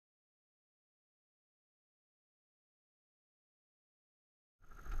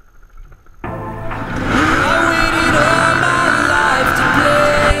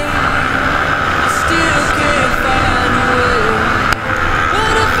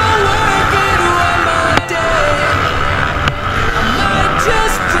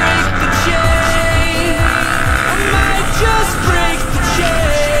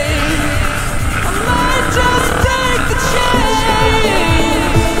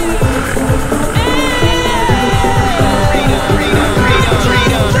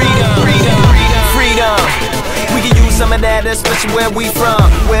especially where we from.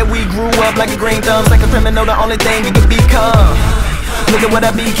 Where we grew up like a green thumbs, like a criminal, the only thing you can become. Look at what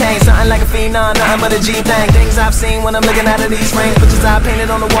I became, something like a phenom, nothing but a G thing. Things I've seen when I'm looking out of these frames, pictures I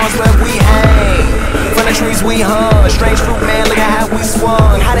painted on the walls where we hang. From the trees we hung, strange fruit man, look at how we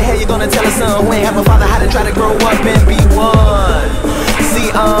swung. How the hell you gonna tell a son who ain't have a father how to try to grow up and be one?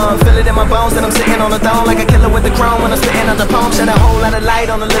 See, feel it in my bones that I'm sitting on the throne like a killer with the chrome. When I'm spitting out the poem, shed a whole lot of light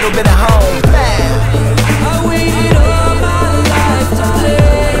on a little bit of home. I waited all my life to play.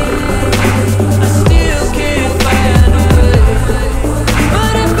 I still can't find a way.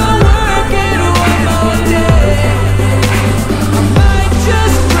 But if I work it one more day, I might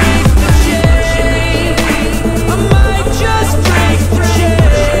just break the chain. I might just break the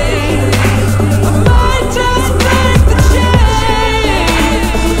chain. I might just break the chain.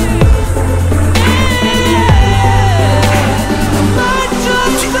 I might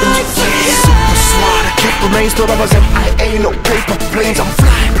just break the chain. Super smart, I kept remains, thought I was MIA, no paper planes. I'm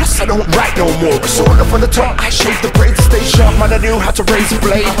flying, plus I don't write no more. Sort up on the top, I shaved the braids to stay sharp. Man, I knew how to raise a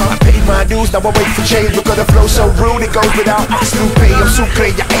blade. I paid my dues, now I wait for change. Look at the flow so rude, it goes without asking to pay. I'm so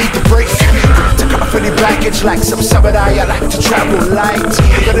clean, I hate the break. Take off any baggage like some samurai. I like to travel light.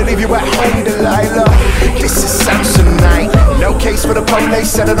 Gonna leave you at home, Delilah. This is Samsonite. No case for the police,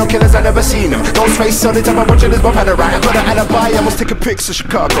 said I know killers, I never seen them. Ghostface on the time I'm watching this, my panorama. I got an alibi, I must take a pics of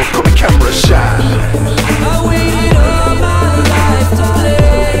Chicago. Call me camera shy. I waited all my life to play.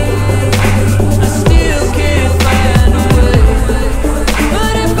 I still can't find a way.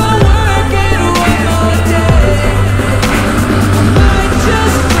 But if I work it one more day, I might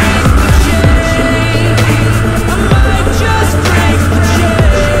just break the chain. I might just break the chain.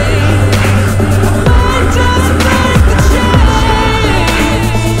 I might just break the chain.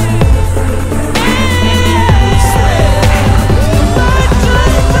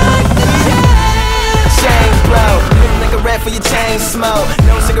 For your chain smoke,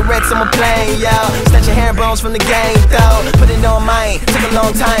 no cigarettes on my plane, yo. Snatch your hair bones from the game, though. Put it on mine, took a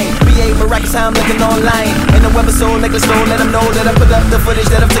long time. BA Miraculous, I'm looking online. Ain't no weapon soul, necklace soul, let them know that I put up the footage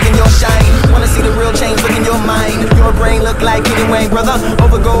that I'm taking your shine. Wanna see the real change, look in your mind. Your brain look like Kenny Wayne, brother.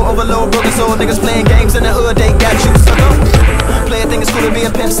 Overgo, overload, broken soul. Niggas playing games in the hood, they got you, sucker. Player think it's cool to be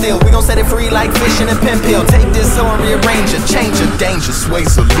a pimp still. We gon' set it free like fish in a pin pill. Take this so and rearrange it, change it. Danger, sway,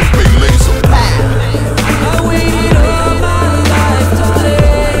 salute, laser. I waited all my life to play.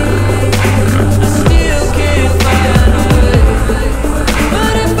 I still can't find a way.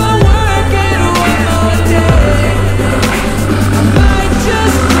 But if I work it one more day, I might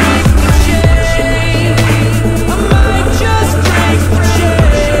just break the chain. I might just break the chain.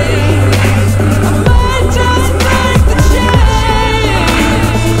 I might just break the chain. I might just break the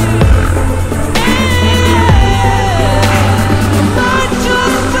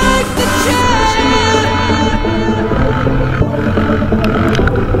chain.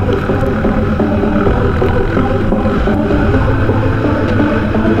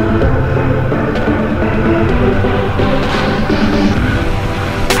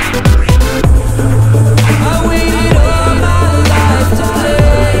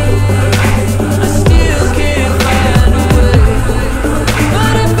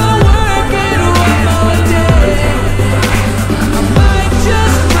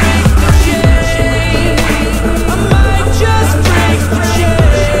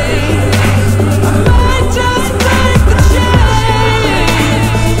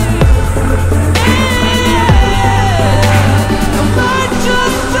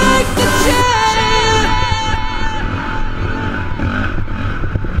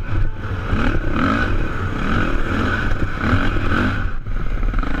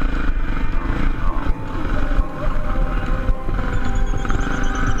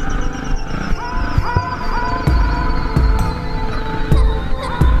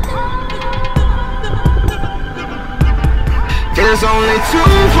 There's only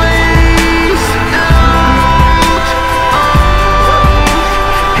two ways out of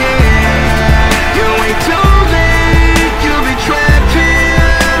here. You ain't too late, you'll be trapped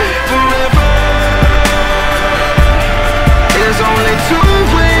here forever. There's only two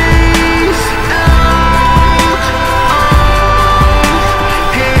ways out of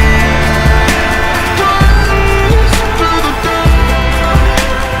here. One's through the door,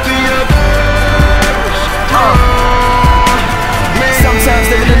 the other's through. Sometimes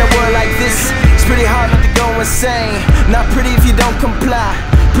living in a world like this, it's pretty hard not to go insane. Not pretty if you don't comply,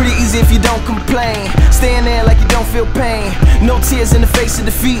 pretty easy if you don't complain. Staying there like you don't feel pain. No tears in the face of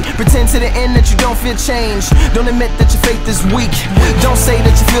defeat. Pretend to the end that you don't feel change. Don't admit that your faith is weak. Don't say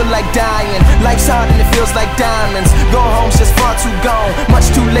that you feel like dying. Life's hard and it feels like diamonds. Going home's just far too gone.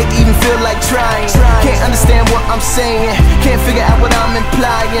 Much too late to even feel like trying. Can't understand what I'm saying. Can't figure out what I'm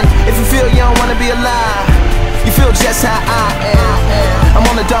implying. If you feel you don't wanna be alive, you feel just how I am. I'm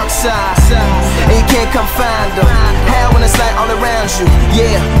on the dark side, and you can't come find them. Hell when it's light all around you.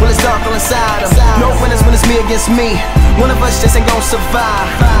 Yeah, well it's dark all inside them. No winners when it's me against me. One of us just ain't gon' survive.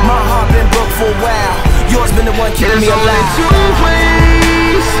 My heart been broke for a while. Yours been the one keeping me alive. There's only two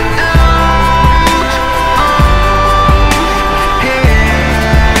ways out of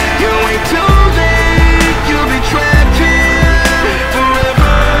here. You ain't too late. You'll be trapped here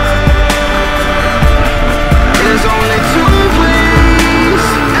forever. There's only two ways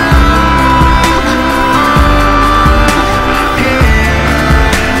out of here.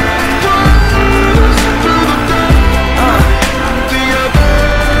 One's through the door, the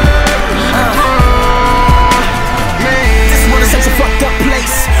other's from me. This world is such a fucked up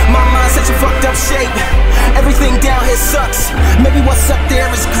place. My mind's such a fucked up shape. Everything down here sucks. Maybe what's up there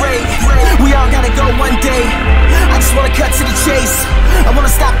is great. We all gotta go one day. I just wanna cut to the chase. I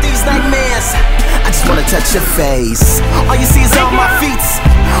wanna stop these nightmares. I just wanna touch your face. All you see is all my feet.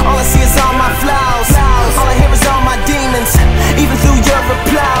 All I see is all my flaws. All I hear is all my demons. Even through your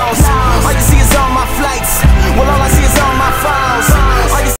applause,